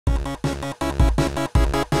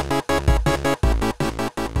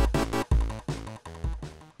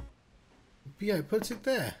Yeah, put it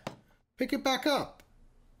there. Pick it back up.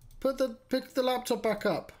 Pick the laptop back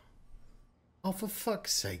up. Oh, for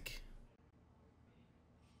fuck's sake.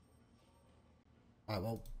 Alright,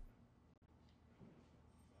 well.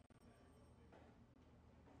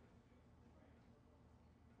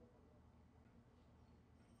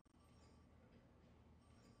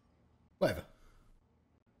 Whatever.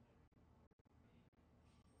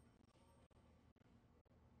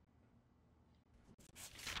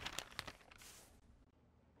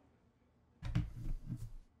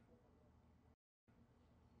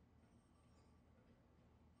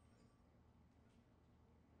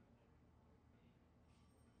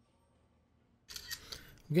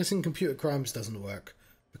 I'm guessing computer crimes doesn't work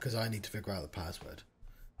because I need to figure out the password.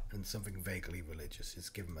 And something vaguely religious is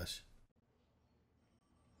given us.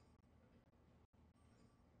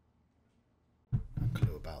 No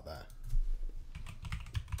clue about that.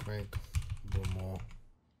 Greg, one more.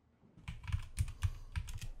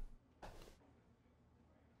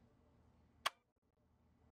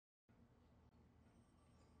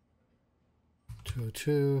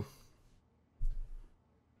 E02.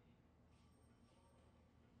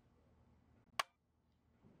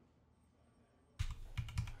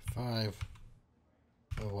 Five.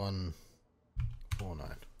 0149.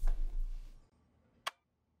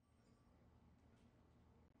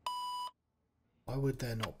 Why would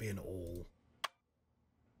there not be an all?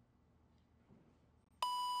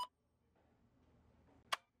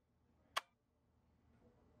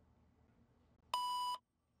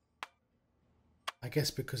 I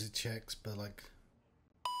guess because it checks, but like...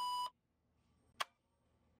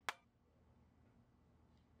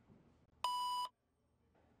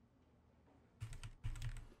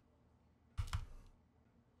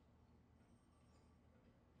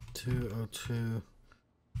 Two oh two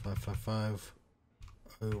 555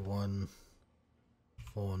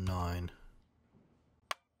 0149.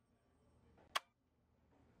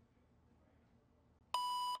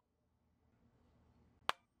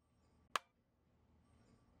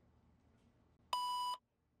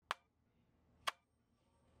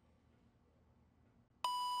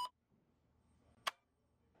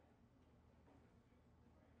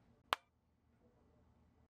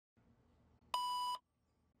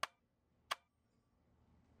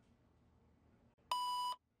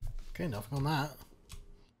 Okay, nothing on that.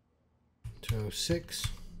 206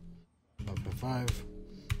 555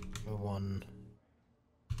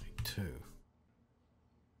 0182.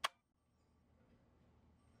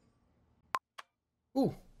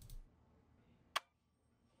 Ooh.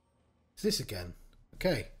 It's this again.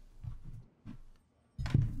 Okay.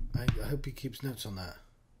 I hope he keeps notes on that.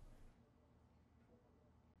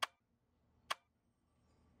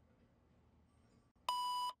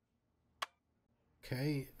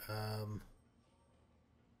 Okay,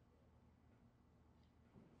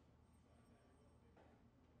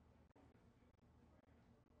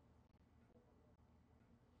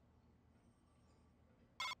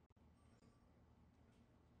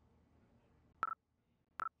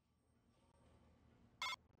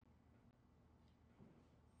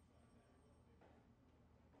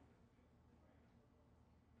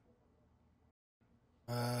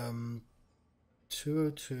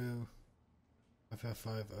 202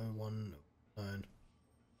 555 0119.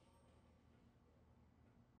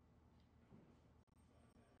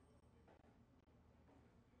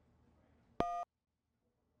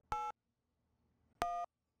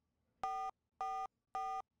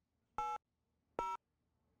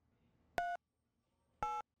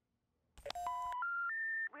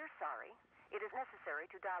 We're sorry. It is necessary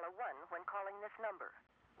to dial a 1 when calling this number.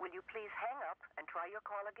 Will you please hang up and try your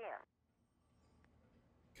call again?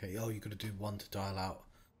 Okay, oh, you got to do 1 to dial out.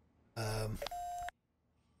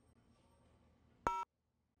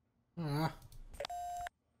 Ah.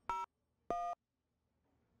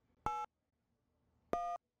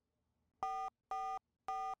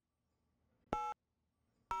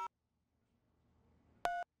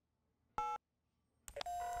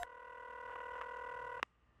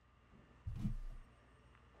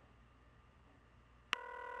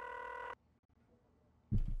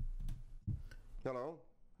 Hello?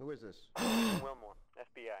 Who is this? Wilmore,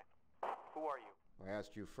 FBI. Who are you? I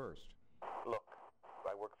asked you first. Look,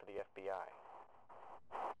 I work for the FBI.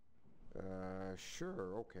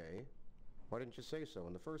 Sure, okay. Why didn't you say so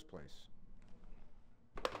in the first place?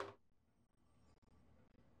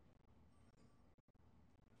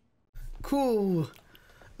 Cool.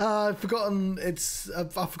 I've forgotten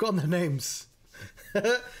I've forgotten their names.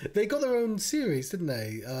 They got their own series, didn't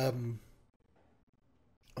they? And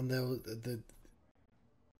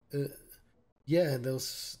yeah, there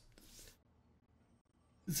was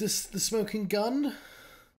Is this the smoking gun?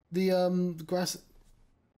 The grass...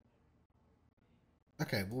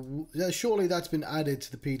 Okay, well, yeah, surely that's been added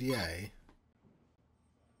to the PDA.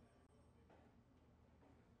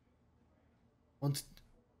 Once...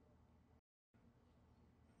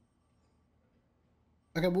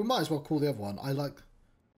 Okay, we might as well call the other one. I like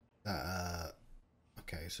that.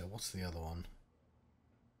 Okay, so what's the other one?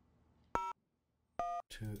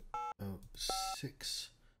 206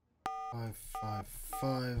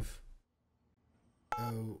 555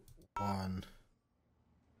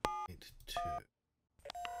 0182.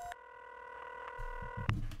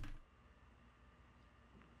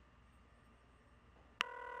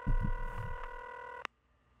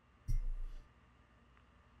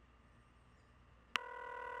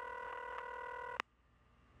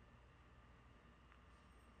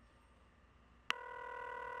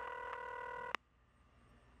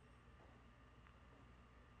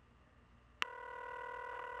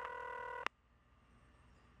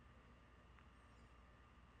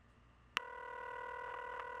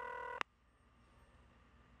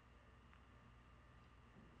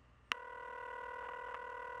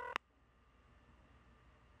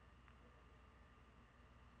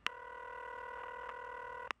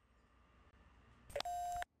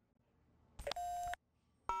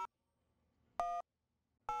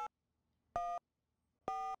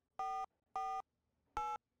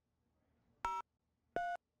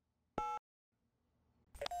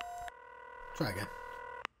 Try again.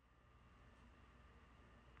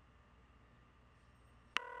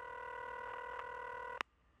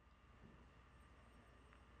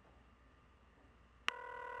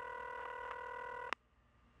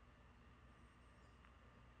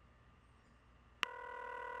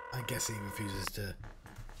 I guess he refuses to...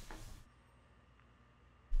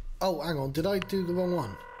 Oh, hang on. Did I do the wrong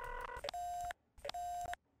one?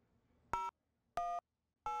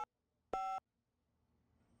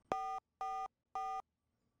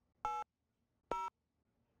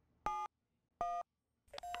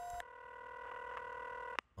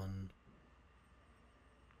 One.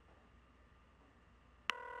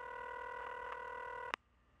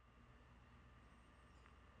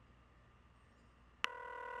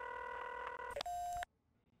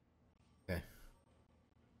 Okay.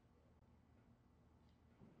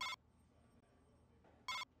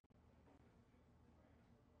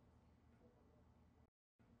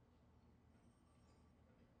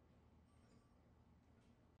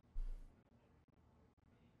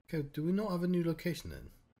 Okay, do we not have a new location then?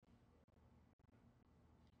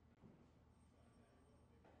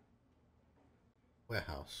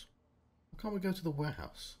 Warehouse. Why can't we go to the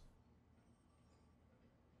warehouse?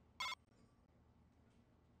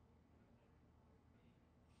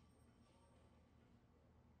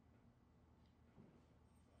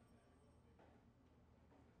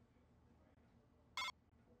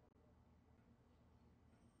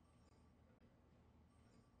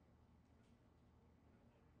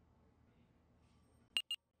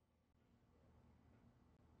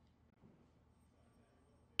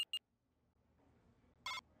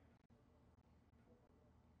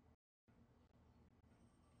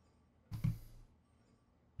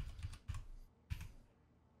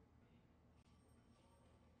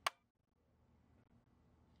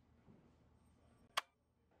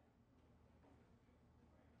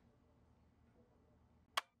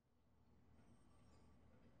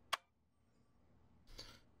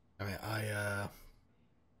 I mean, I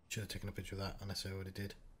should have taken a picture of that, unless I already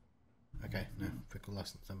did. Okay, no, vehicle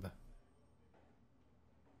license number.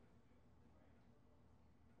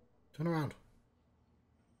 Turn around.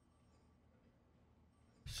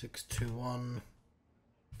 621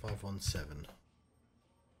 517.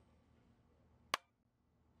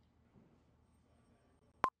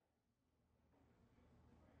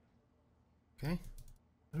 Okay,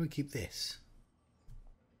 how do we keep this?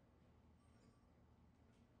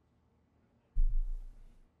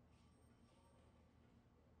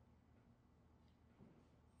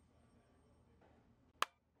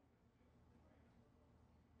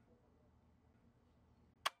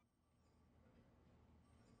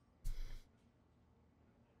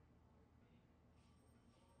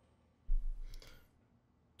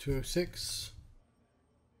 $206.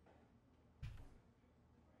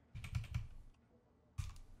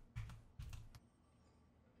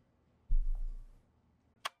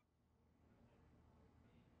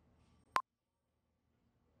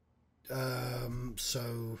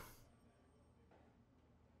 So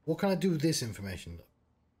what can I do with this information?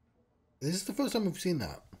 This is the first time we've seen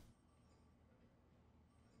that.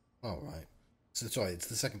 Oh, right. So sorry, it's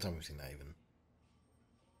the second time we've seen that even.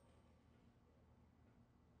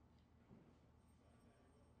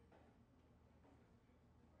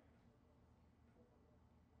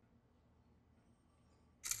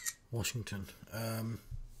 Washington.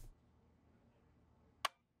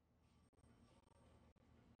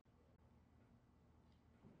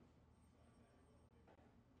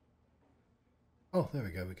 Oh, there we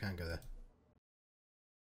go. We can go there.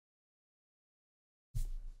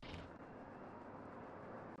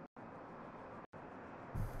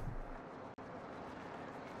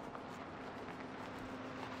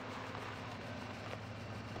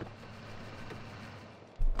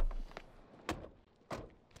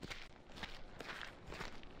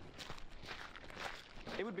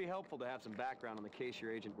 It would be helpful to have some background on the case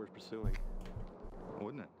your agent was pursuing.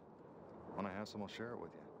 Wouldn't it? When I have some, I'll share it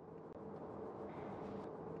with you.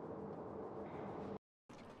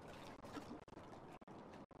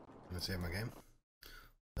 Let's save my game.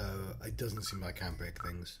 It doesn't seem like I can break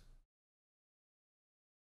things.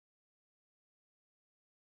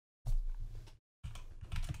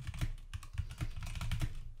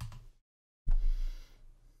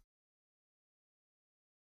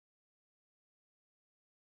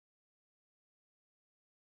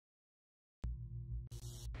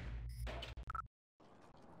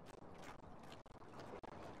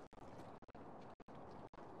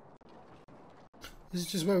 This is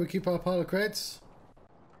just where we keep our pile of crates.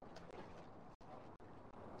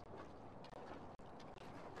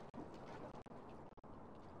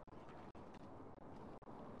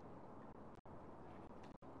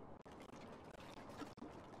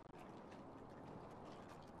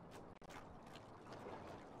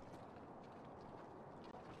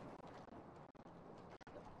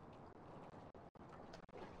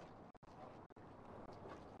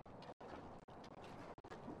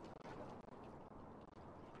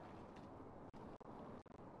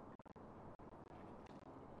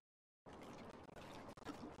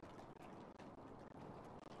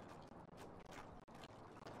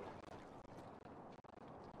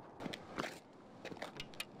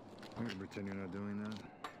 I'm gonna pretend you're not doing that.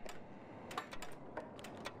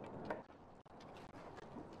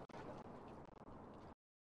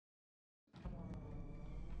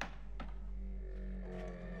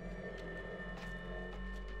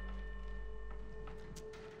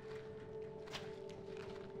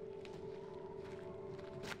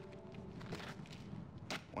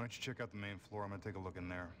 Why don't you check out the main floor? I'm gonna take a look in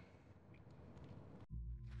there.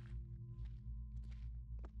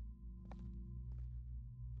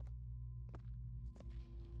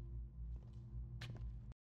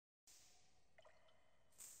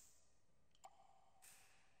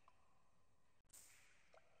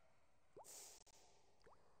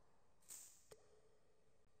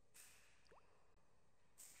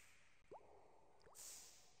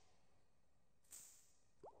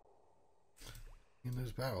 In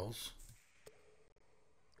those barrels.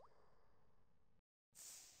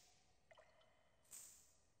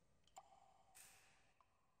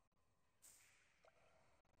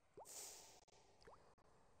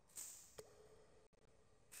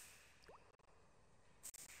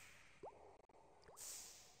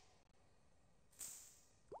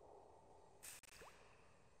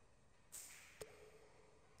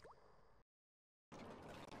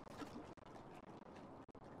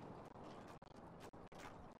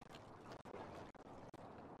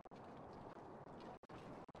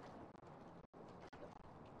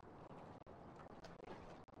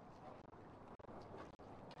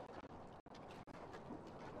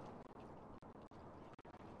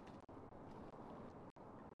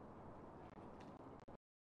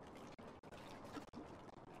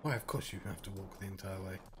 Why, of course you have to walk the entire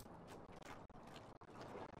way.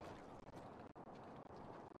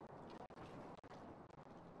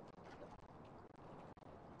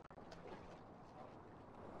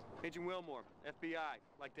 Agent Wilmore, FBI.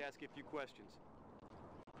 Like to ask you a few questions.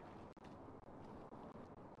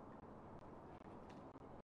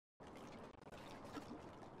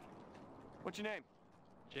 What's your name?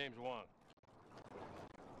 James Wong.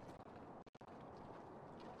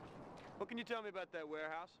 What can you tell me about that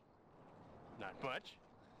warehouse? Not much.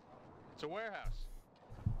 It's a warehouse.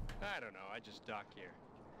 I don't know, I just dock here.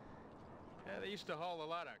 They used to haul a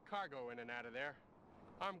lot of cargo in and out of there.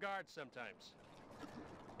 Armed guards sometimes.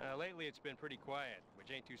 Lately it's been pretty quiet,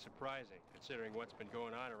 which ain't too surprising, considering what's been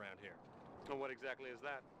going on around here. Well, what exactly is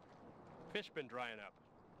that? Fish been drying up.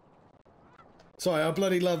 Sorry, I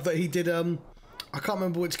bloody love that he did, I can't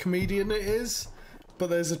remember which comedian it is,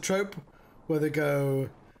 but there's a trope where they go,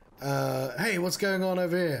 hey, what's going on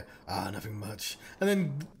over here? Ah, nothing much. And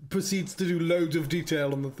then proceeds to do loads of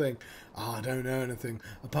detail on the thing. Ah, I don't know anything.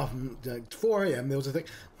 Apart from, like, 4 AM, there was a thing.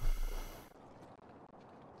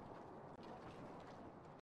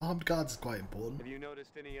 Armed guards is quite important. Have you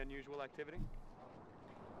noticed any unusual activity?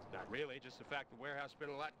 Not really, just the fact the warehouse has been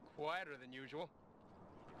a lot quieter than usual.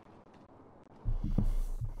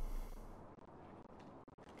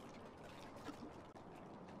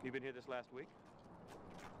 You been here this last week?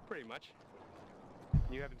 Pretty much.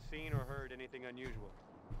 You haven't seen or heard anything unusual?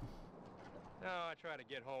 No, I try to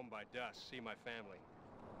get home by dusk, see my family.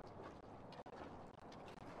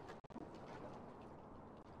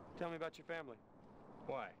 Tell me about your family.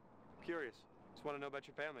 Why? Curious. Just want to know about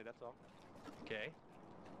your family, that's all. Okay.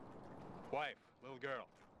 Wife, little girl.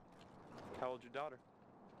 How old's your daughter?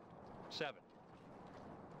 7.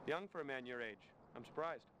 Young for a man your age. I'm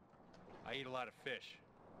surprised. I eat a lot of fish.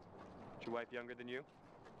 Is your wife younger than you?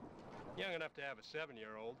 Young enough to have a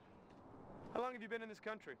 7-year-old. How long have you been in this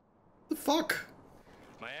country? The fuck?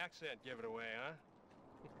 My accent give it away, huh?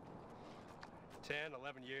 10,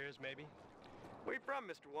 11 years, maybe. Where you from,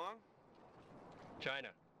 Mr. Wong? China.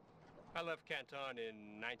 I left Canton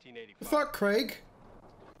in 1985. Fuck, Craig.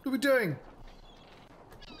 What are we doing?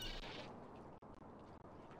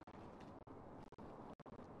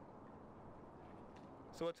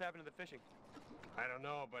 So what's happened to the fishing? I don't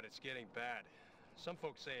know, but it's getting bad. Some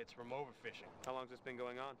folks say it's from overfishing. How long's this been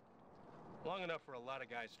going on? Long enough for a lot of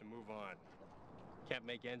guys to move on. Can't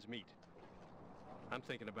make ends meet. I'm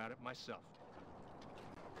thinking about it myself.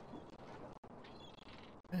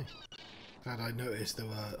 Hey. Glad I noticed there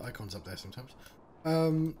were icons up there sometimes.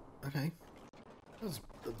 Okay.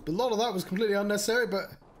 A lot of that was completely unnecessary, but...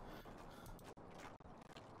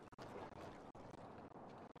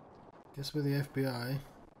 Guess we're the FBI.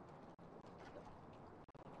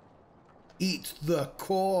 Eat the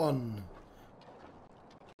corn!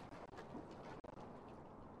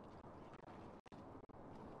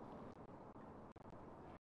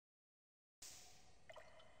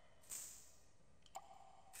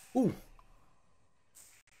 Ooh.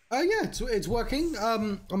 Yeah, it's working.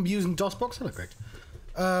 I'm using DOSBox. Hello, Greg.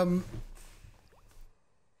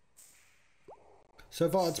 So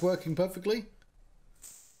far it's working perfectly.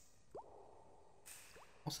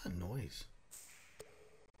 What's that noise?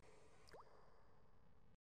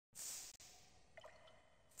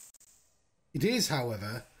 It is,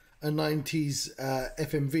 however, a 90s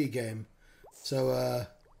FMV game. So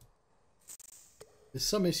there's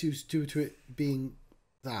some issues due to it being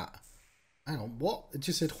that. Hang on, what? It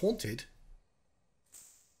just said haunted.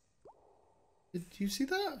 Did you see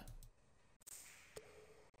that?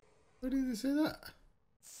 Where did it say that?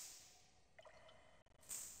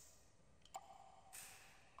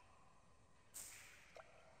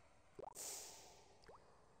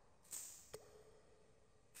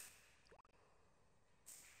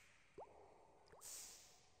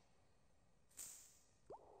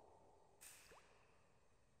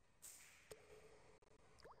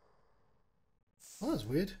 Oh, that's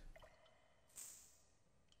weird.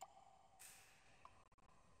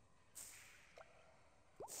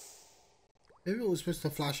 Maybe it was supposed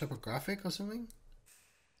to flash up a graphic or something?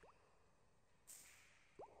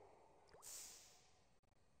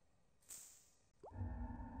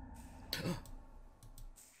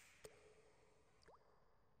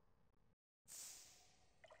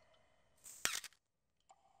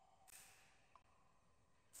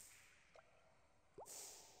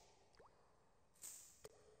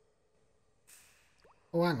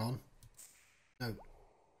 Oh, hang on. No.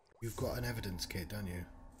 You've got an evidence kit, don't you?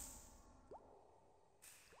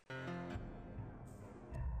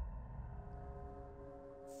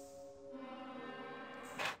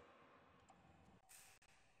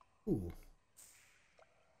 Ooh.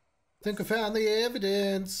 Think I found the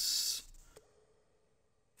evidence.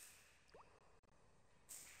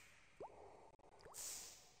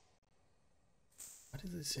 Why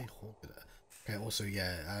did they say haunted? Okay, also,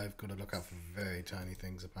 yeah, I've got to look out for very tiny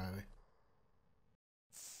things, apparently.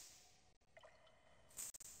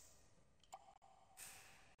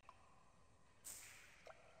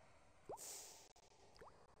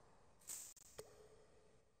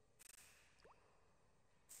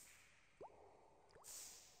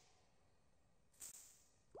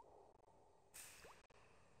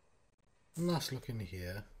 And last look in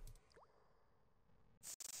here.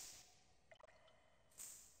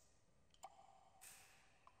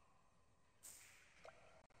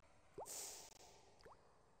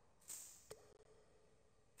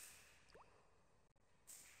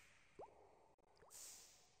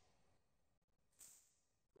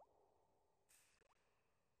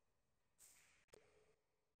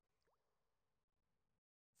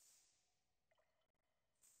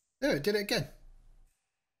 There, it did it again.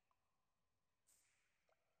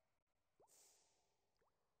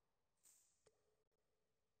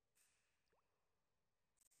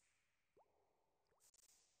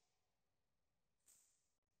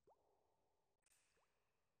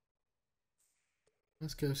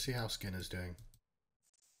 Let's go see how Skinner's doing.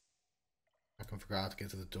 I can figure out how to get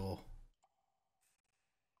to the door.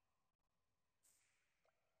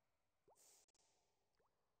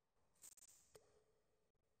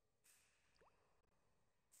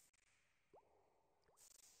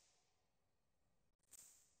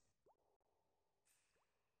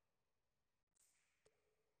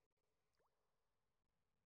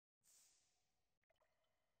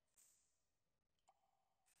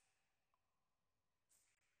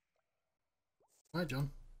 Hi,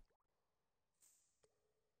 John.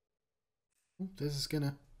 Oh, there's a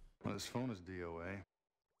Skinner. Well, his phone is DOA.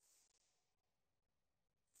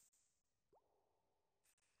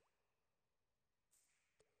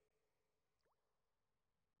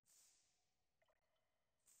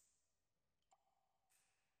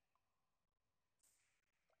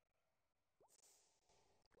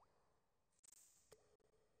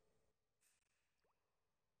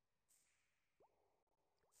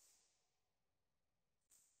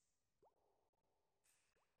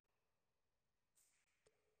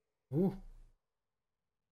 Ooh.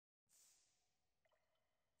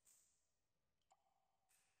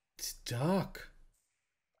 It's dark.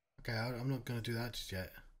 Okay, I'm not gonna do that just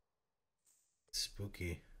yet. It's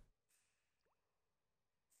spooky.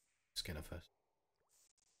 Skinner first.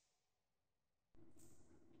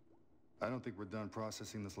 I don't think we're done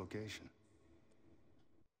processing this location.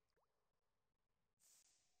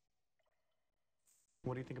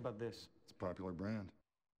 What do you think about this? It's a popular brand.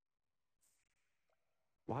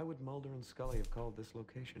 Why would Mulder and Scully have called this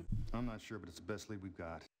location? I'm not sure, but it's the best lead we've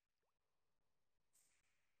got.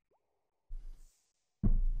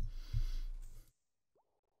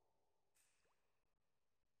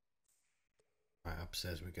 Right,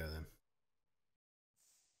 upstairs we go then.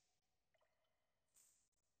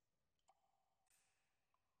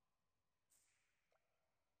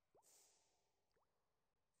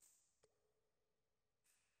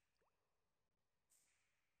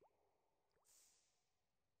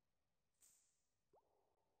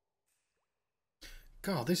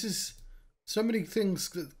 God, this is so many things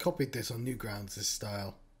that copied this on Newgrounds, this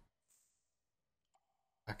style.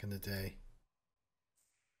 Back in the day.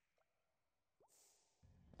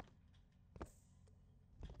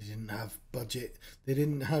 They didn't have budget. They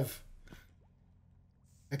didn't have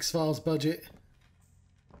X-Files budget.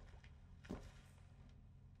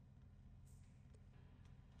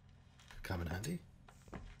 Come in handy.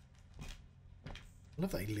 I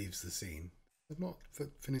love that he leaves the scene. I've not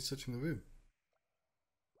finished touching the room.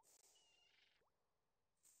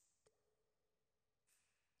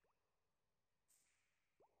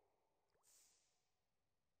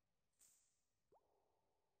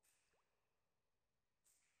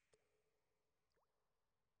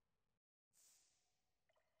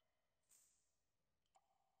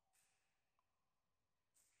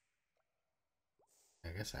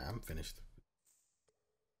 I guess I am finished.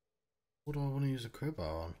 What do I want to use a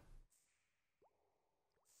crowbar on?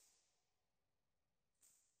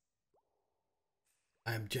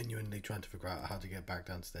 I am genuinely trying to figure out how to get back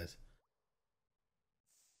downstairs.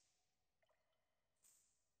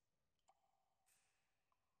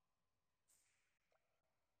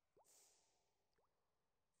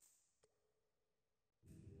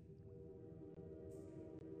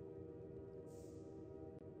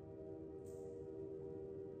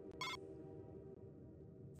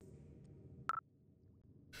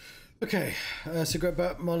 Okay, cigarette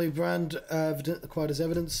butt, Molly Brand, acquired as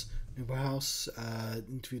evidence. Newborough House,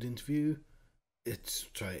 interviewed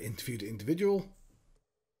individual.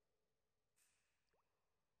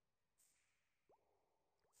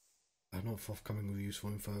 Not forthcoming with useful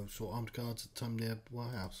info. Saw armed guards at the time near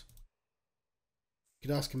White House. You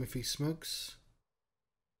could ask him if he smokes.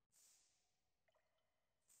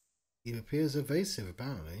 He appears evasive,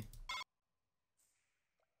 apparently.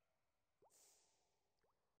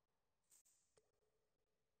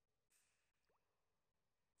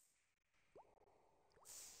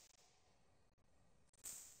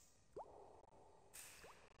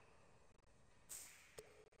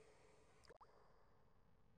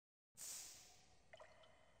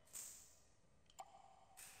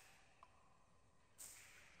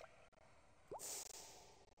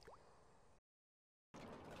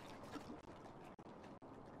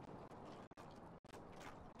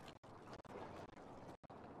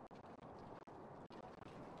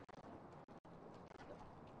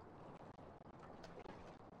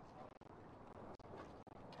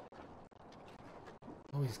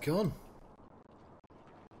 Oh, he's gone.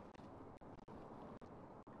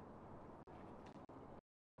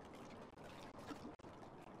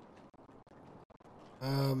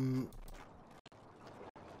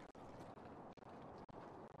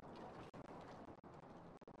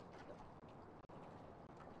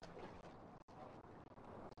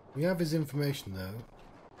 We have his information though.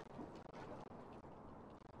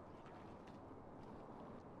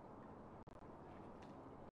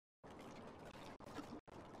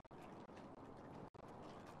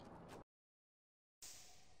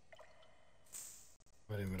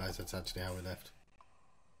 I didn't realise that's actually how we left.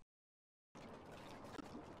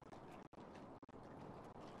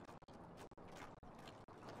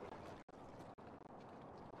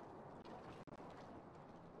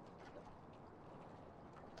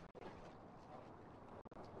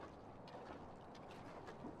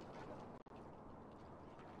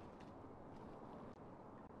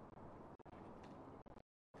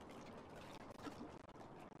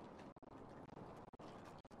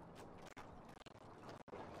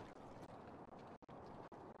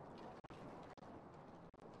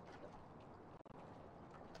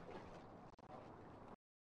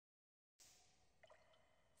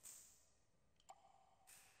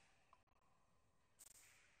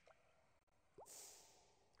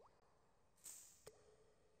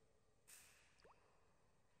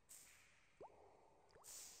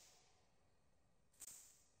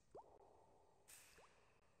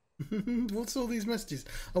 What's all these messages?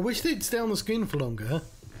 I wish they'd stay on the screen for longer.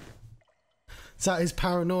 Is that his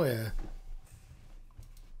paranoia?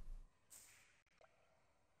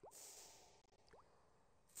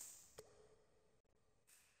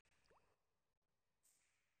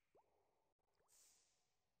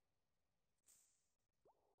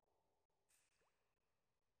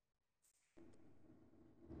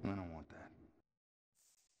 I don't want that.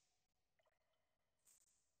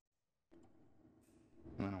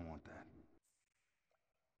 I don't want that.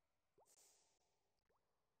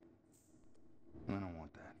 I don't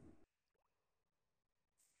want that.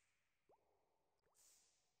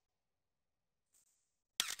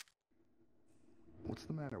 What's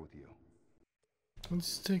the matter with you? I'm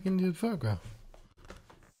just taking the photograph.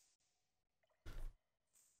 I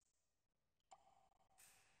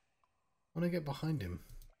want to get behind him.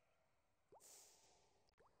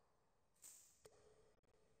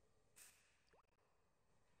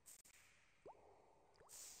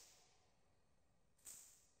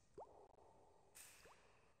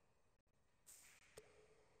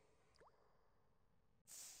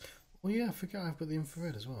 Oh yeah, I forgot I've got the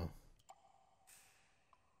infrared as well.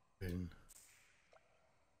 Try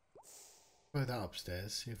that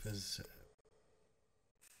upstairs, see if there's...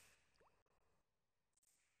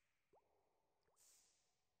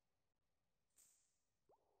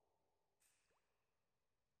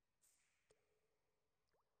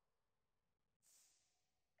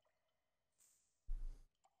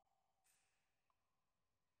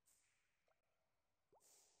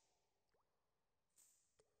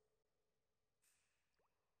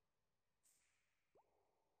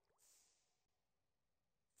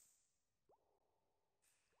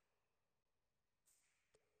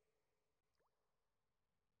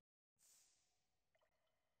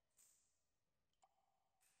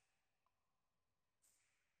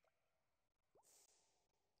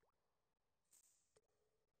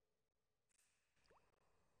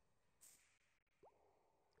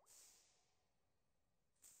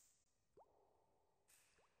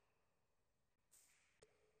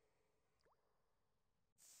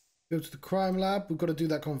 Go to the crime lab. We've got to do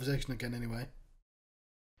that conversation again anyway.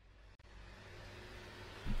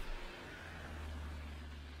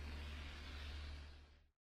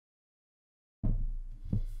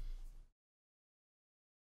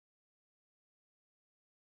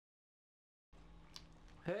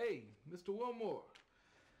 Hey, Mr. Wilmore.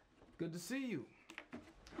 Good to see you.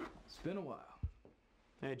 It's been a while.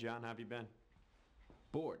 Hey, John, how have you been?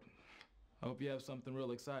 Bored. I hope you have something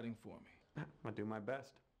real exciting for me. I'll do my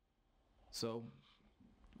best. So,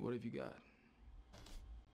 what have you got?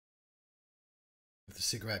 The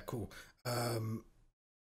cigarette, cool.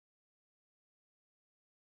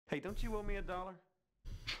 Hey, don't you owe me $1?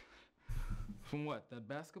 From what, that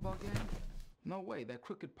basketball game? No way, that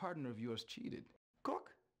crooked partner of yours cheated.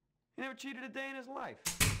 Cook? He never cheated a day in his life.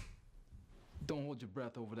 Don't hold your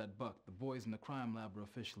breath over that buck. The boys in the crime lab are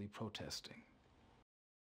officially protesting.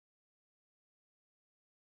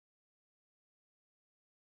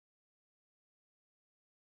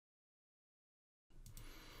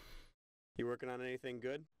 You working on anything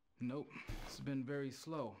good? Nope, it's been very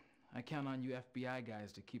slow. I count on you FBI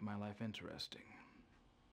guys to keep my life interesting.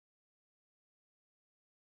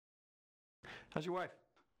 How's your wife?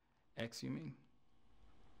 Ex, you mean?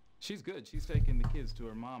 She's good. She's taking the kids to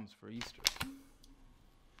her mom's for Easter.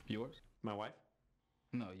 Yours? My wife?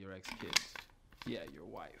 No, your ex-kids. Yeah, your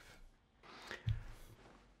wife.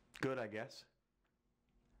 Good, I guess.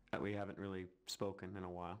 We haven't really spoken in a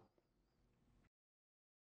while.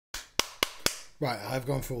 Right, I've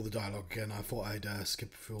gone through all the dialogue again. I thought I'd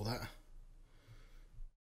skip through all that.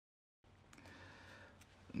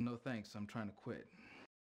 No thanks, I'm trying to quit.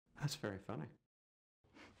 That's very funny.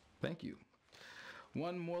 Thank you.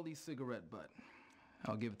 One Morley cigarette butt.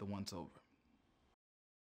 I'll give it the once over.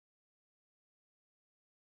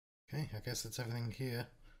 Okay, I guess that's everything here.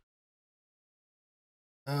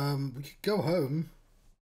 We could go home.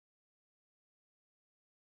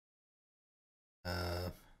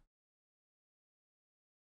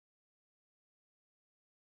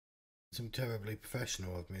 Seemed terribly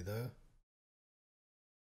professional of me, though.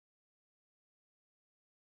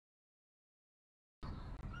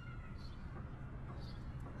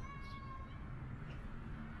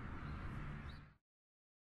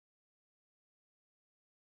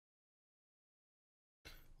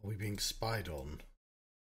 Are we being spied on?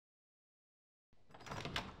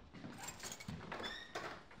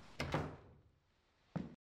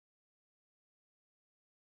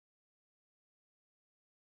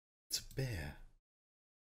 It's a bear.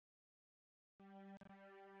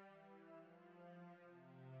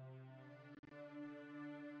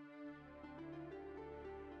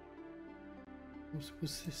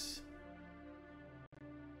 What's this?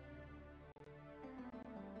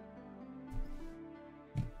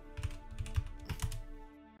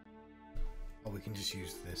 Oh, we can just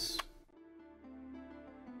use this.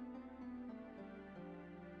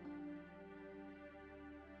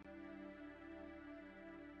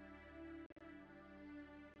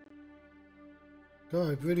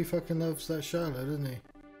 God, really fucking loves that Charlotte, doesn't he?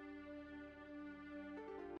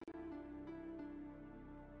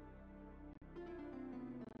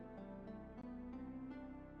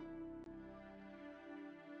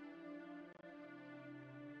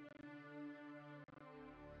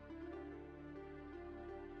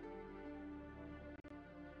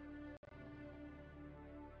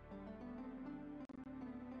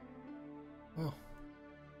 Oh.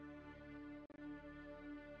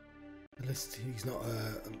 At least he's not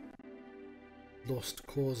a lost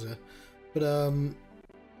causer. But, how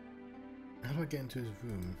do I get into his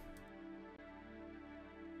room?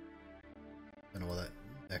 I don't know what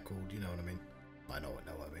they're called, you know what I mean? I know what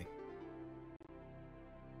I mean.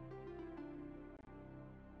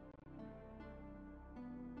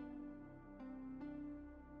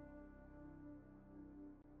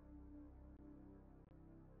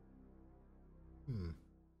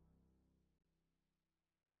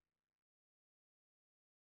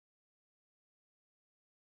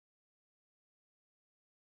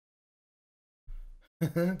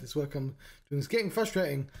 This work I'm doing is getting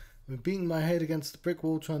frustrating. I'm beating my head against the brick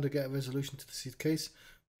wall trying to get a resolution to this case.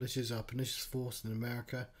 Militias are pernicious force in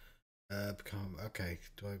America. Okay.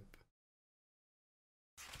 Do I?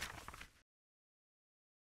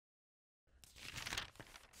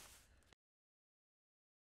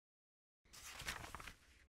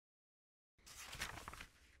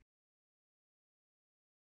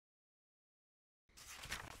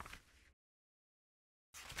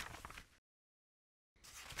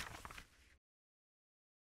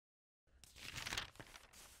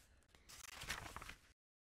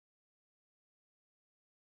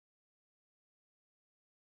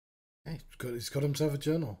 Hey, he's got himself a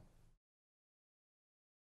journal.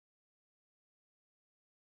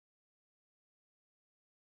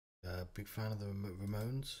 Big fan of the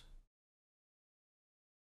Ramones.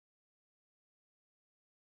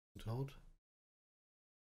 I'm told.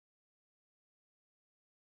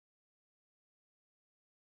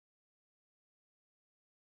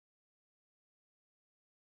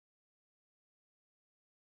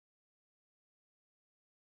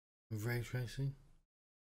 Ray tracing.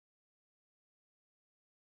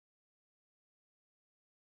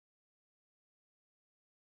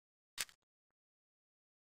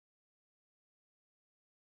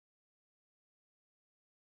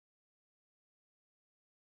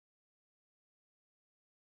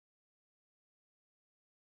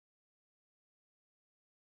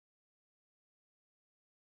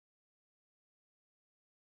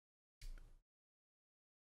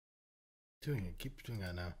 Doing it. Keep doing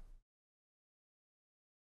that now.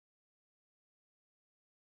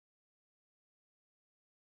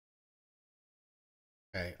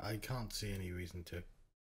 Okay, I can't see any reason to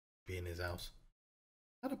be in his house.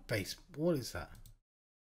 Is that a base? What is that?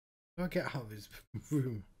 How do I get out of his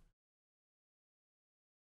room?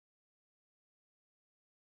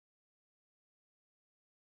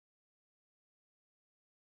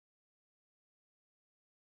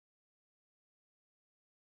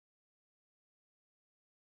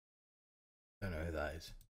 I don't know who that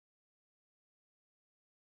is.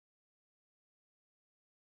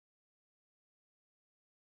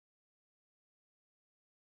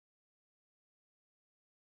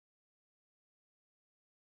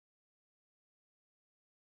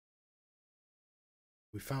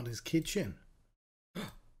 We found his kitchen.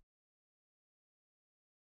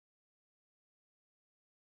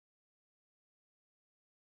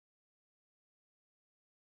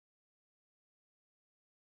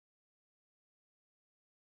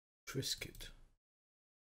 Trisket.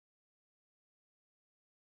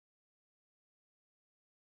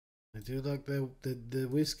 I do like the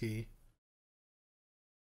whiskey.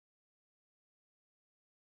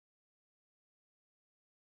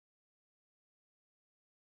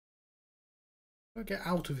 I'll get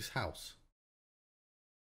out of his house.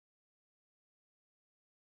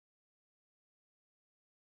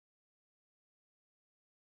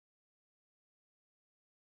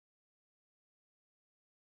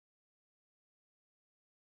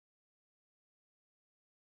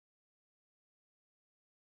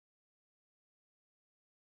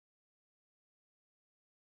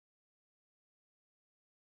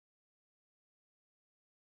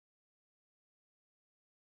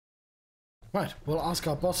 Right, we'll ask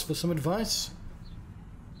our boss for some advice.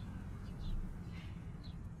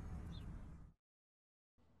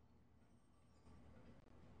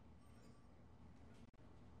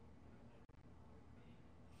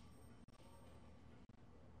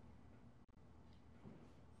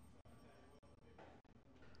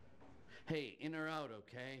 Hey, in or out,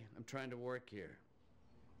 okay? I'm trying to work here.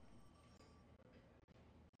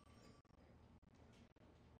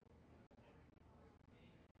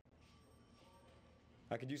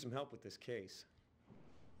 I could use some help with this case.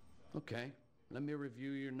 Okay, let me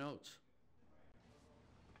review your notes.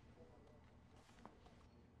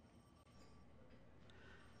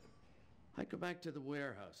 I'd go back to the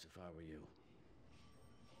warehouse if I were you.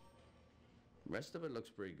 The rest of it looks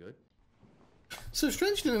pretty good. So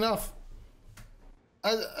strangely enough,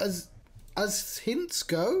 as hints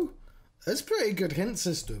go, it's a pretty good hint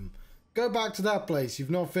system. Go back to that place. You've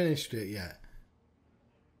not finished it yet.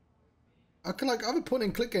 I can like other point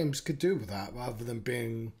and click games could do with that rather than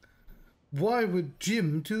being, why would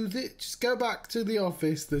Jim do this? Just go back to the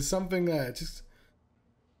office. There's something there. Just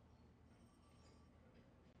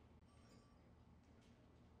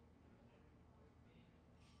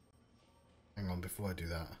hang on before I do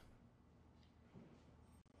that.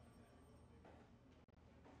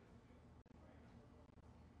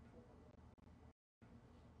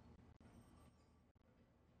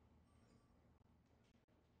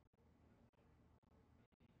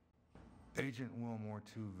 Agent Wilmore,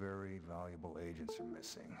 2 very valuable agents are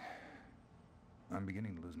missing. I'm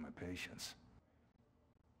beginning to lose my patience.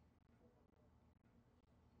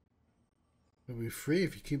 You'll be free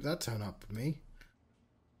if you keep that tone up with me.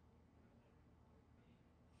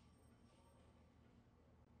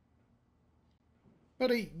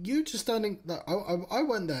 Buddy, you just standing. I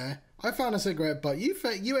went there. I found a cigarette butt.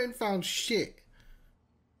 You ain't found shit.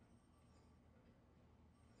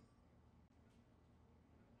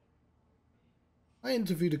 I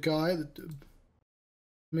interviewed a guy that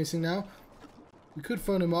missing now. We could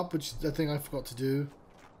phone him up, which is the thing I forgot to do.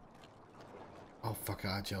 Oh fuck it,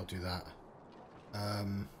 actually I'll do that.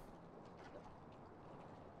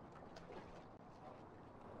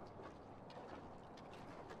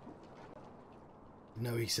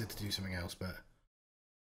 No, he said to do something else, but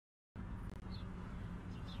you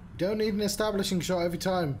don't need an establishing shot every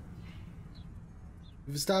time.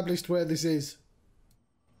 We've established where this is.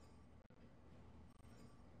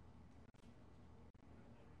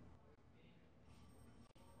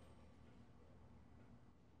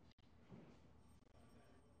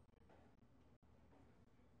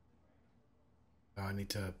 Oh, I need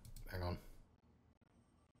to hang on.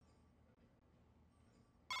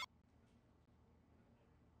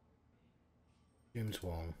 James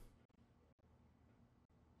Wong.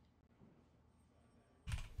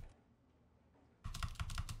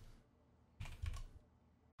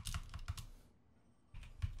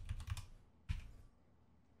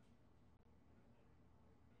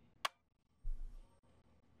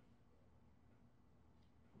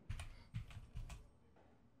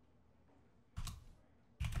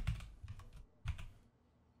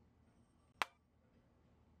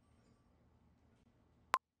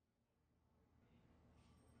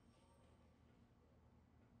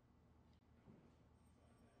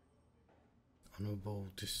 Honorable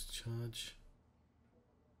discharge.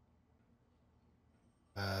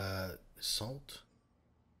 Assault.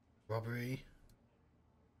 Robbery.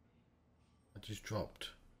 I just dropped.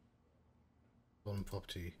 Stolen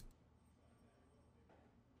property.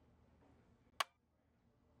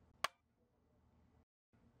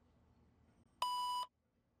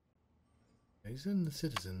 He's in the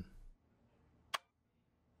citizen.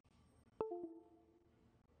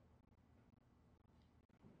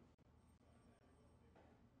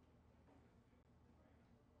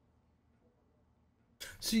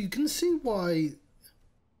 So you can see why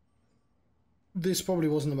this probably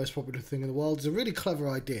wasn't the most popular thing in the world. It's a really clever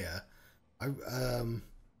idea, but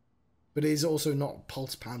it is also not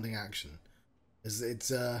pulse-pounding action.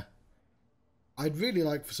 I'd really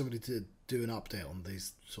like for somebody to do an update on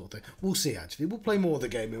these sort of things. We'll see, actually. We'll play more of the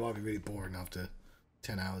game. It might be really boring after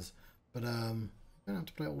 10 hours. But you don't have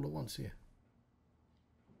to play it all at once here.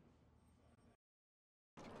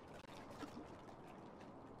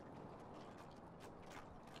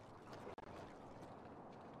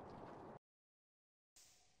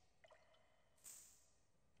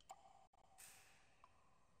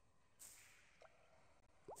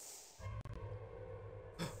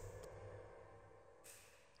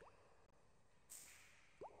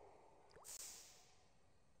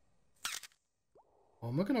 Oh,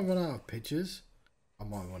 am I going to run out of pictures? I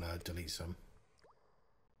might want to delete some.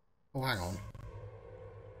 Oh, hang on.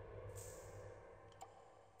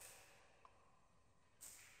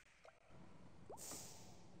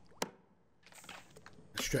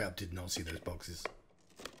 Straight up did not see those boxes.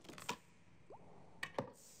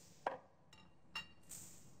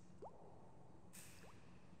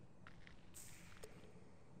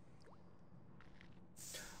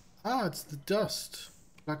 Ah, it's the dust.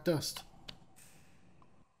 Black dust.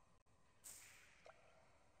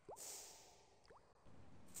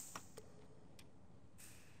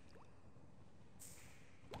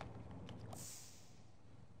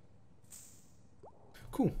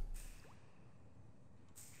 Cool.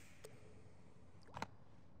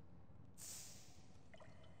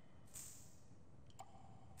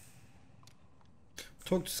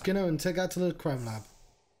 Talk to Skinner and take out to the crime lab.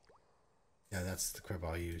 Yeah, that's the crib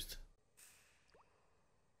I used.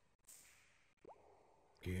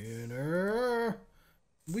 Skinner.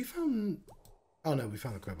 We found... Oh no, we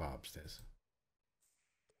found the crowbar upstairs.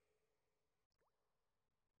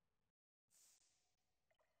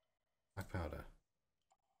 Black powder.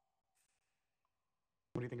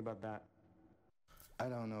 What do you think about that? I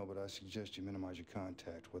don't know, but I suggest you minimize your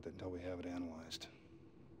contact with it until we have it analyzed.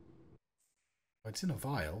 It's in a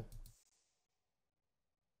vial.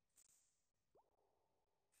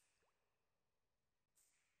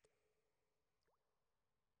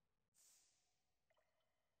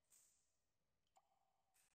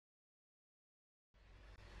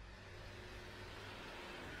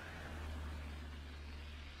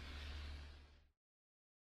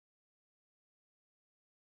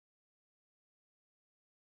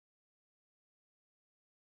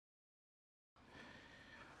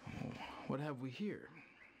 What have we here?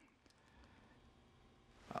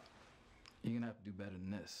 You're gonna have to do better than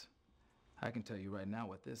this. I can tell you right now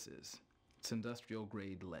what this is. It's industrial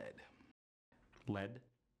grade lead. Lead?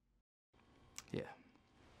 Yeah.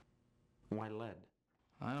 Why lead?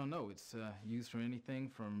 I don't know. It's used for anything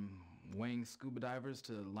from weighing scuba divers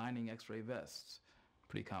to lining x-ray vests.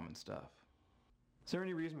 Pretty common stuff. Is there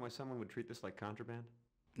any reason why someone would treat this like contraband?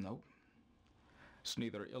 Nope. It's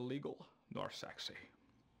neither illegal nor sexy.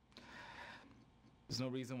 There's no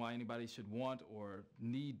reason why anybody should want or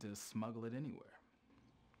need to smuggle it anywhere.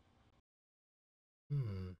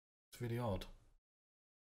 It's really odd.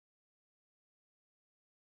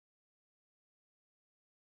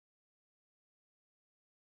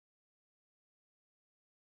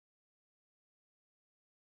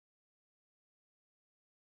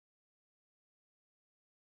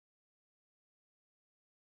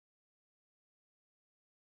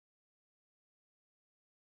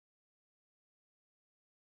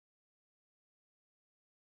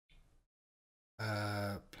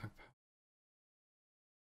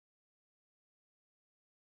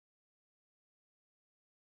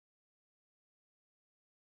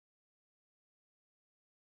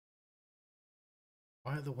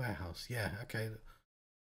 Right at the warehouse. Yeah, okay.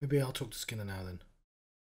 Maybe I'll talk to Skinner now then.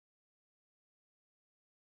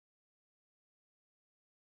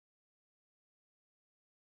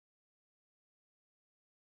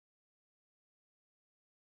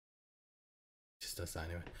 Just does that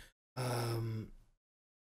anyway.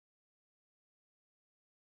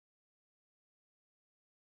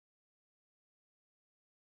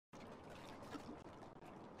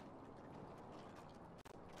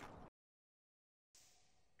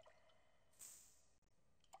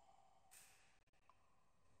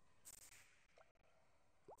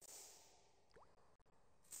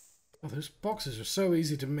 Oh, those boxes are so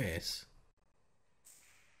easy to miss.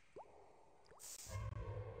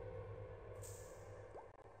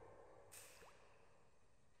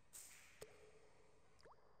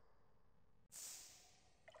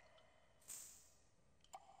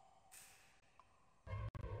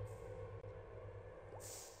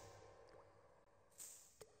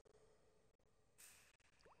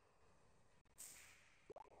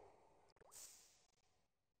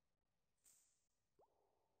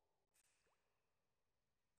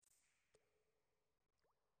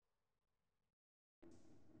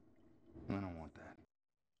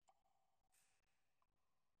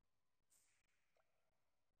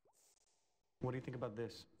 What do you think about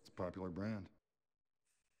this? It's a popular brand.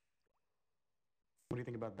 What do you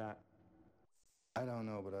think about that? I don't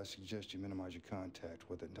know, but I suggest you minimize your contact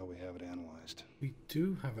with it until we have it analyzed. We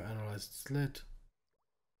do have it analyzed. It's lit.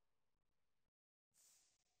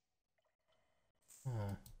 Oh.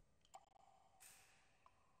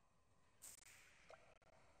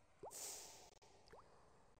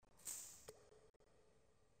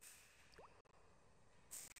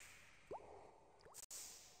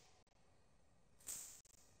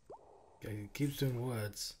 Okay, it keeps doing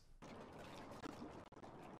words.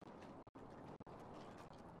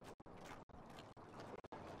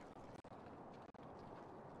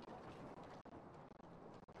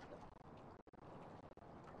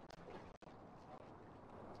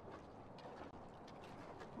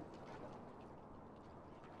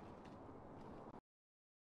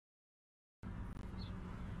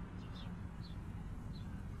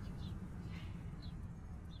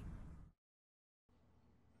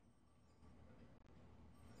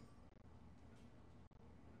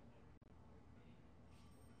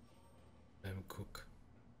 Let him cook.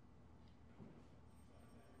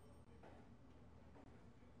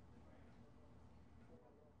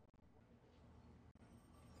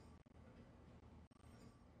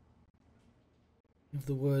 Of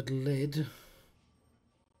the word lid.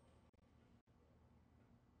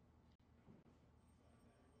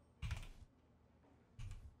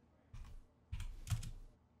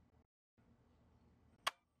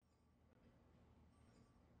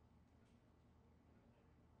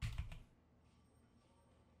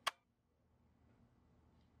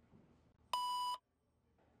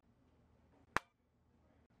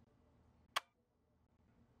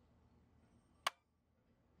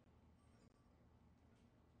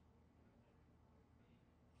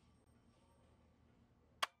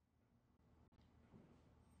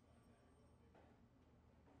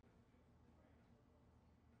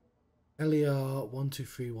 LER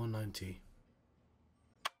 123190.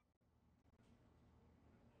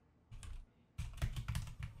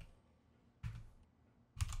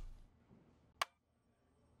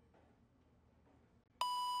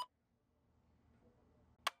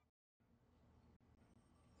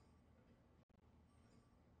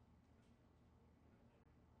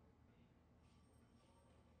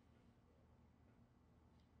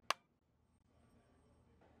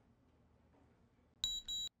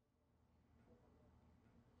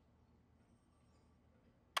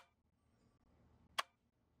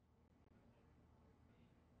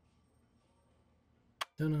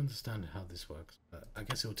 Don't understand how this works, but I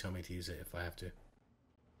guess it'll tell me to use it if I have to.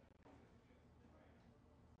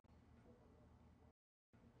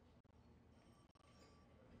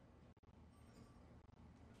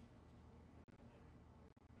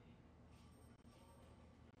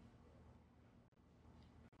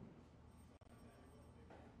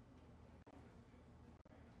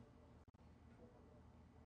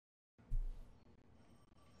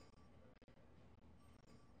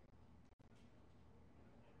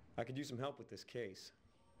 I could use some help with this case.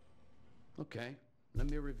 Okay, let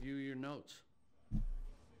me review your notes.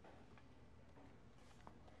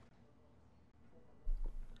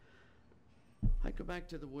 I'd go back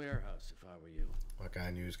to the warehouse if I were you. Okay,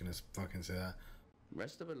 I knew he was gonna fucking say that.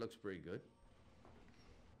 Rest of it looks pretty good.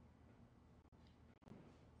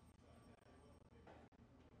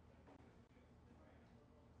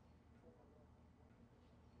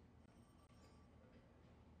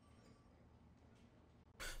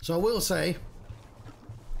 So I will say,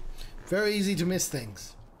 very easy to miss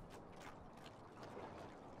things.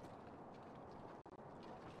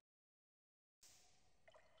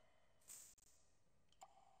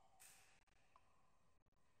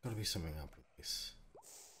 Gotta be something up with this.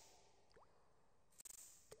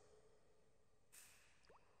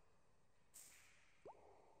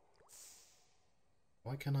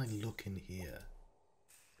 Why can't I look in here?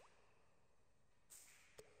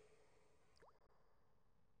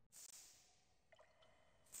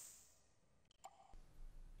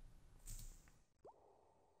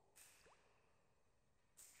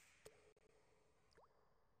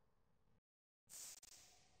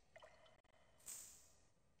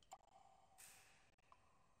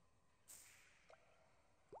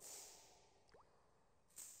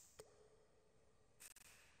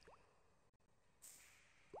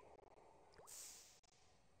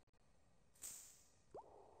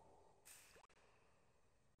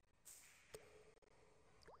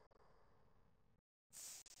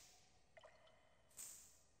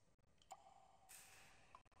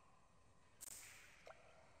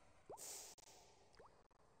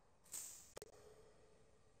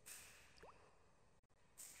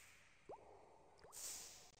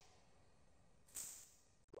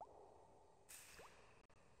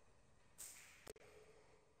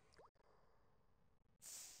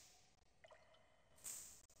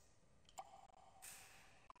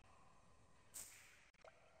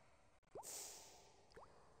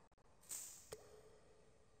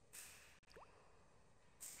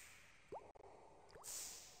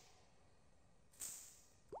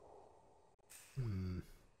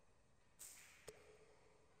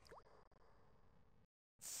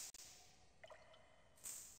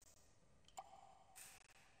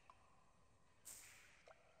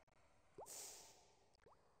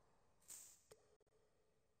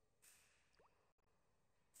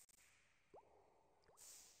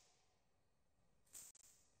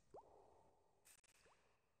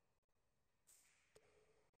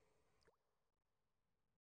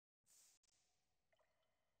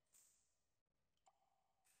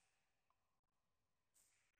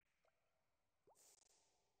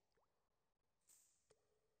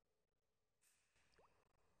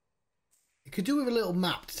 It could do with a little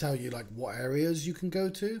map to tell you like what areas you can go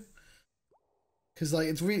to. Because like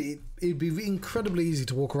it'd be incredibly easy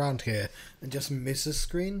to walk around here and just miss a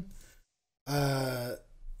screen. Oh,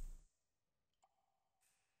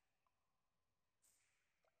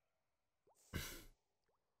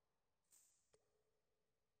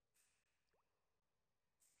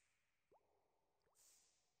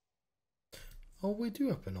 we do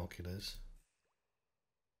have binoculars.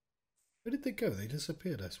 Where did they go? They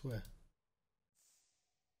disappeared, I swear.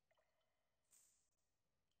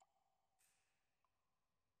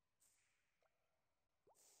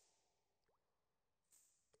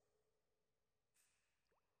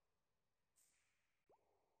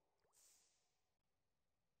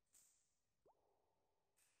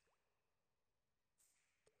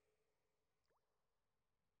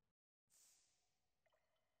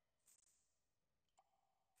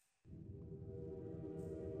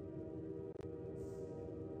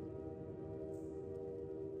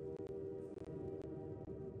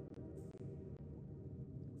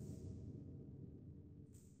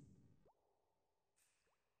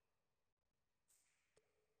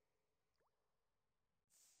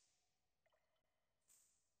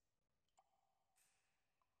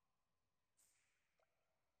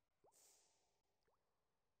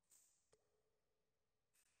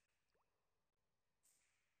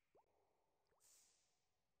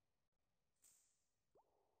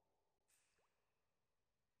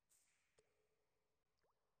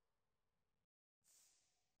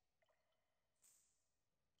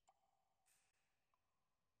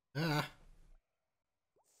 Ah.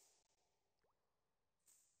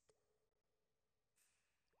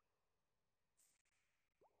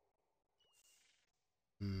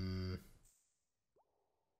 Hmm.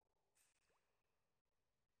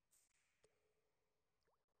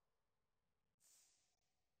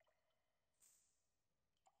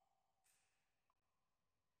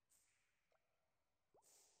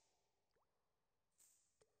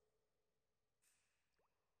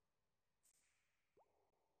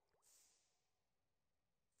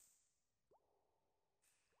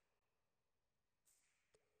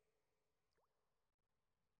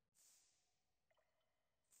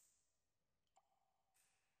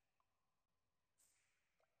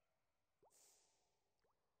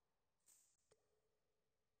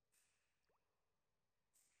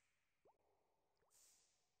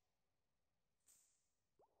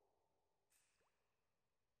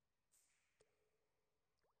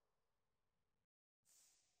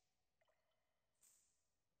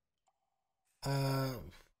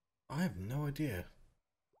 I have no idea.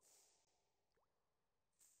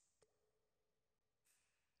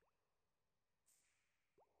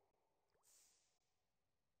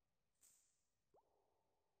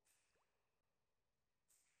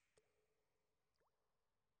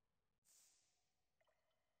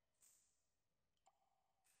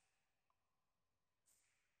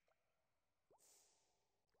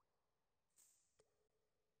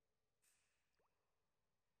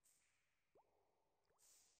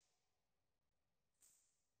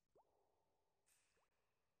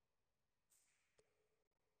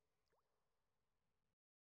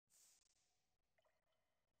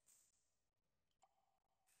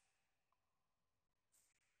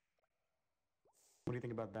 What do you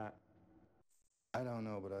think about that? I don't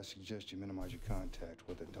know, but I suggest you minimize your contact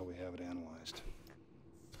with it until we have it analyzed.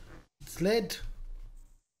 It's lead.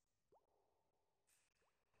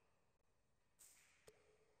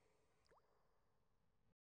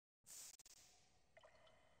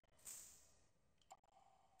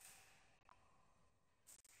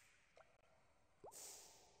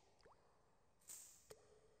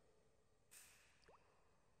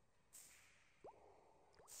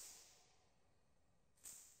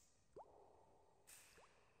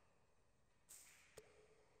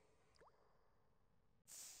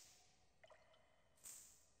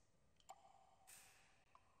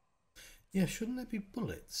 Yeah, shouldn't there be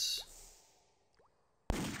bullets?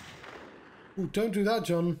 Oh, don't do that,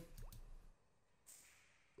 John.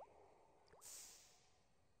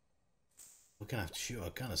 We're gonna have to shoot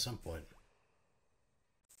our gun at some point.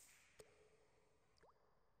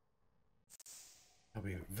 That'll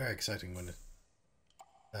be very exciting when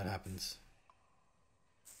that happens.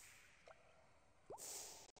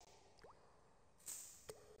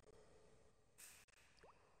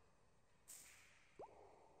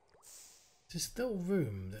 There's still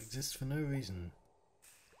room that exists for no reason.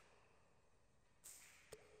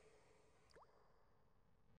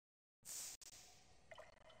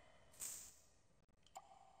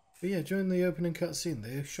 But yeah, during the opening cutscene,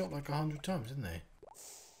 they shot like 100 times, didn't they?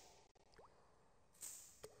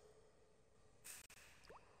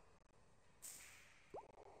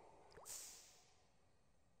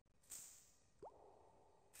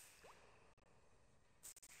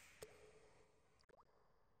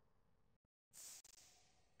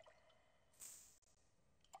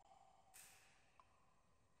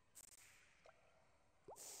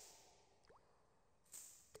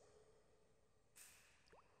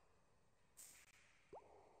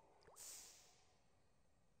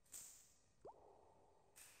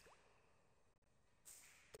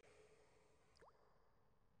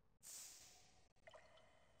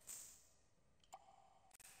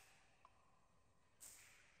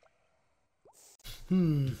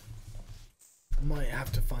 Might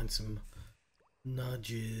have to find some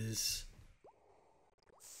nudges.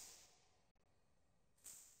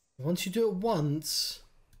 Once you do it once,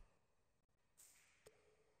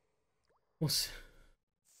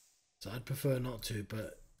 so I'd prefer not to,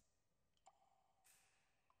 but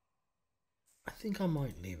I think I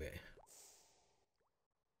might leave it.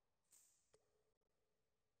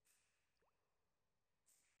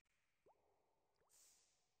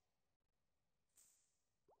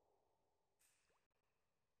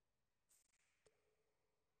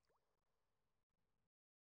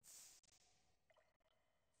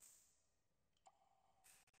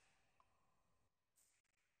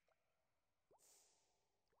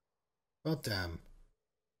 Oh damn.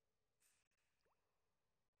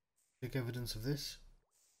 Big evidence of this?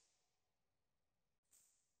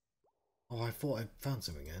 Oh, I thought I found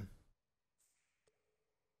something then.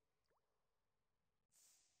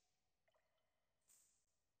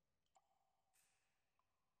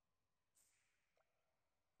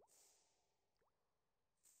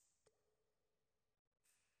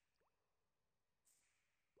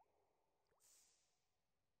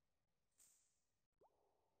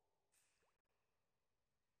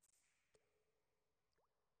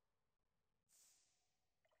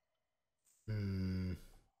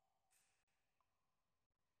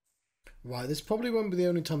 Right, this probably won't be the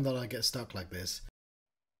only time that I get stuck like this.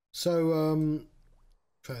 So,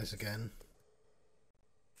 try this again.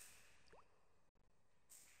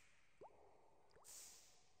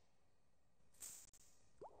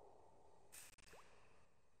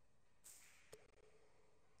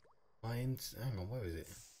 Hang on, where is it?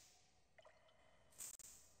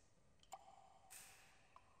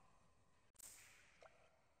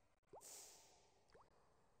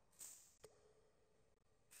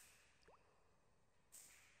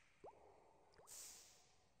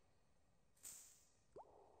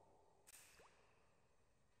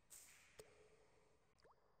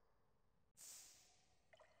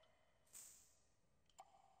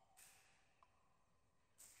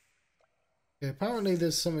 Okay, apparently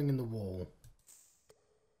there's something in the wall.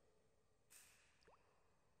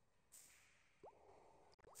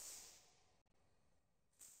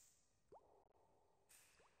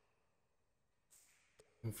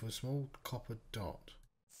 And for a small copper dot.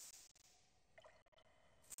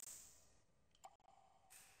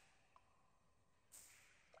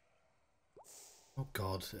 Oh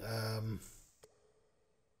god.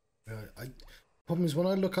 Problem is when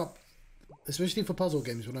I look up, especially for puzzle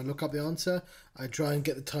games, when I look up the answer, I try and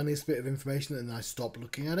get the tiniest bit of information and then I stop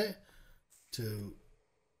looking at it to...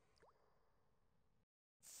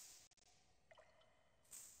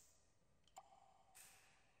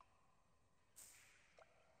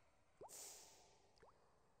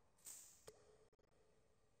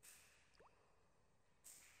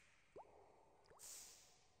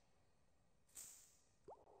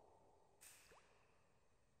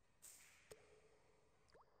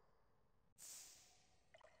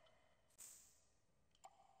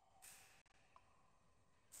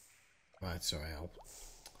 Right, sorry, I'm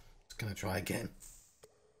just gonna try again.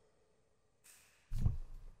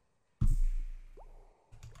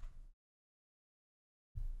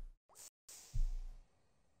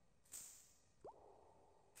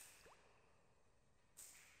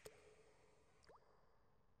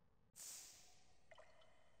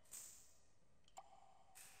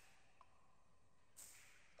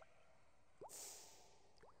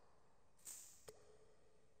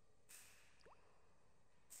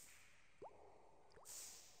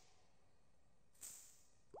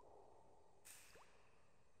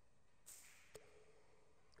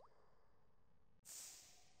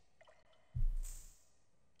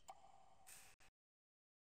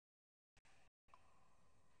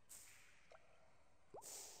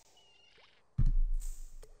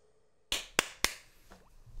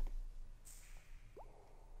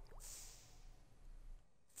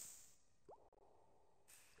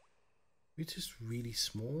 It's just really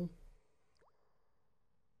small.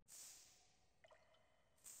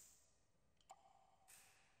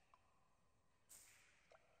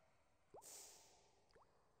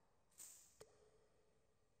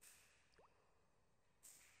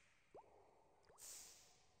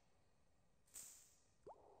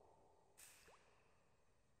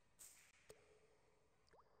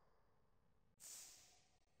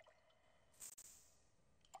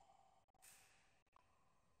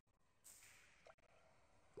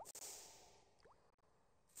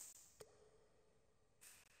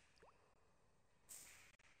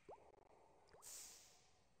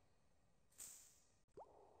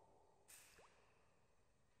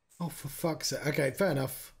 Oh, for fuck's sake. Okay, fair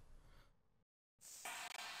enough.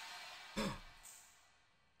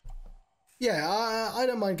 Yeah, I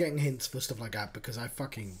don't mind getting hints for stuff like that because I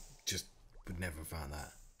fucking just would never have found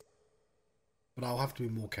that. But I'll have to be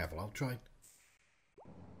more careful. I'll try.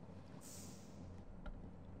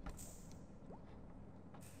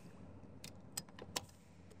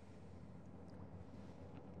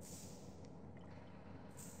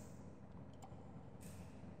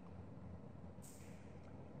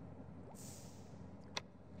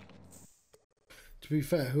 To be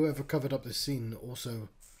fair, whoever covered up this scene also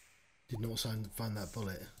did not find that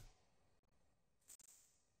bullet.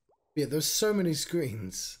 Yeah, there's so many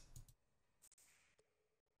screens.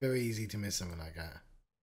 Very easy to miss something like that.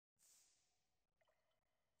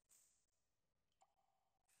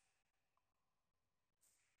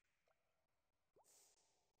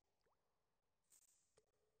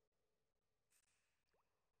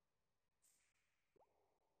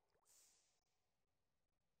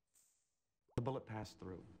 The bullet passed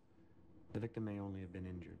through. The victim may only have been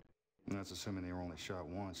injured. And that's assuming they were only shot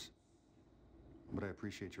once. But I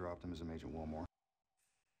appreciate your optimism, Agent Wilmore.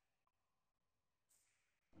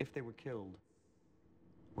 If they were killed,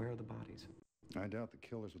 where are the bodies? I doubt the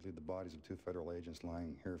killers would leave the bodies of 2 federal agents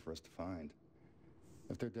lying here for us to find.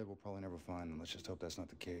 If they're dead, we'll probably never find them. Let's just hope that's not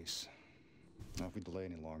the case. Now, if we delay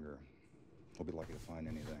any longer, we'll be lucky to find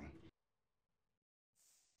anything.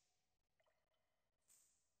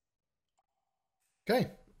 Okay.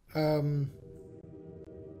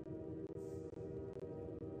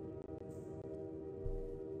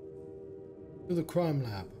 To the crime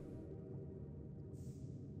lab.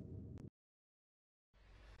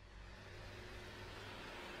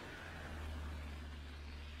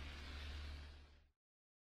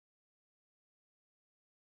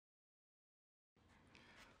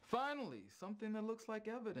 Finally, something that looks like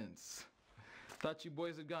evidence. Thought you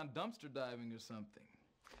boys had gone dumpster diving or something.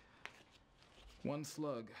 1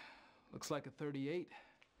 slug. Looks like a 38.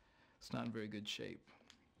 It's not in very good shape.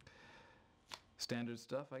 Standard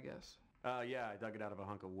stuff, I guess? Yeah, I dug it out of a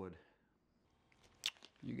hunk of wood.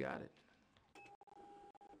 You got it.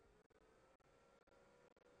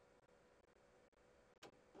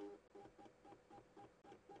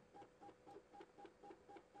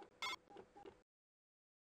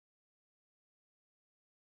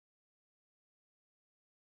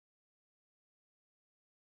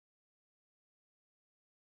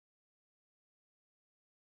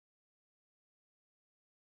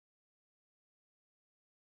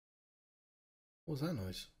 What was that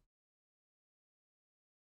noise?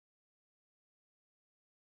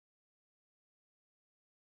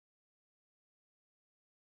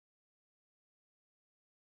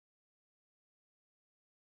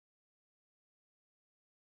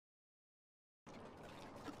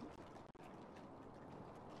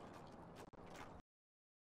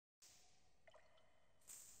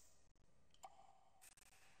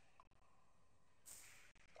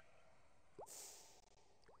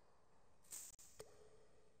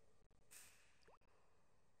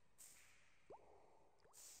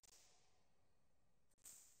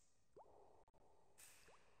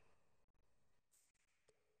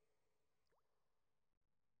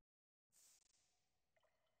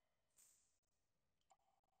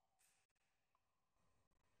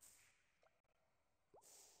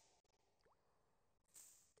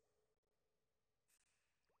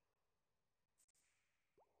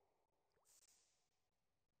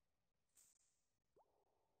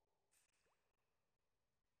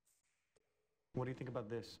 What do you think about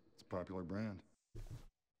this? It's a popular brand.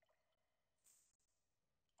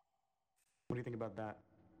 What do you think about that?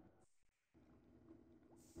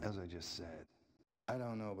 As I just said, I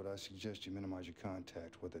don't know, but I suggest you minimize your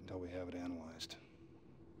contact with it until we have it analyzed.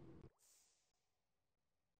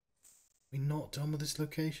 We not done with this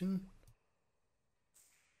location?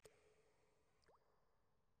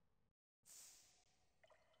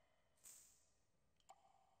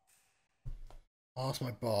 Ask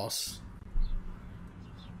my boss.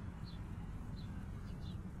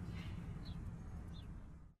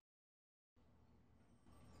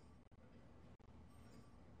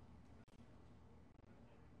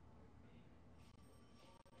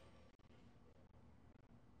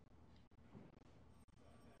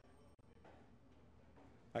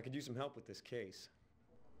 I could use some help with this case.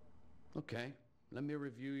 Okay, let me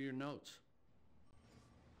review your notes.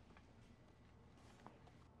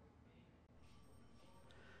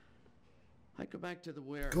 I go back to the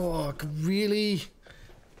warehouse. God, really?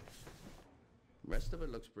 Rest of it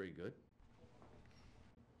looks pretty good.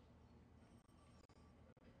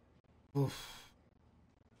 Oof.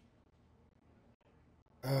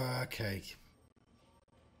 Okay.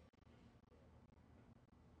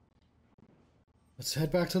 Let's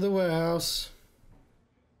head back to the warehouse.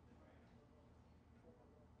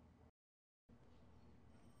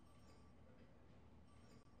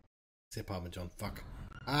 It's the apartment, John. Fuck.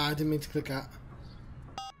 Ah, I didn't mean to click that.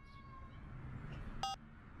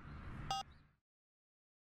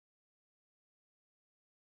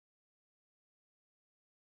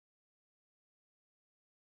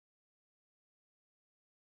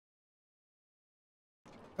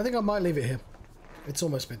 I think I might leave it here. It's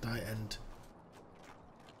almost midnight and...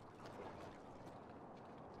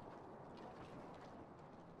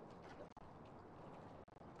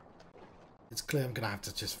 it's clear I'm gonna have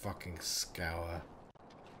to just fucking scour.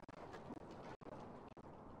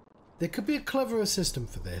 There could be a cleverer system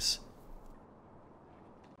for this.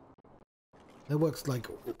 That works like...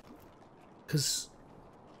 because...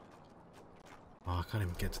 oh, I can't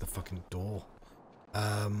even get to the fucking door.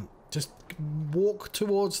 Just walk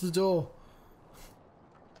towards the door.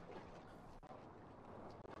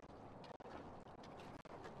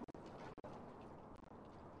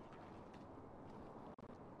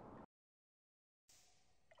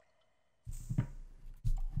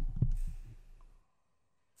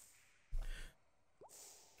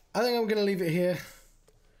 I think I'm going to leave it here.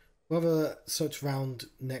 We'll have a search round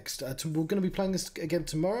next. We're going to be playing this again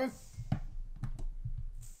tomorrow.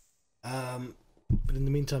 But in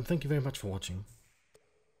the meantime, thank you very much for watching.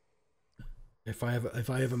 If I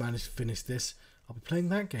ever manage to finish this, I'll be playing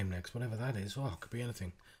that game next, whatever that is. Oh, it could be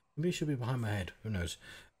anything. Maybe it should be behind my head. Who knows?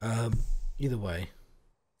 Either way,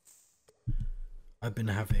 I've been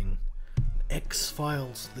having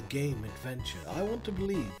X-Files the game adventure. I want to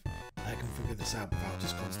believe I can figure this out without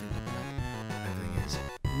just constantly looking up everything is.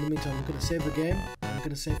 In the meantime, I'm going to save the game. I'm going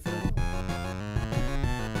to save for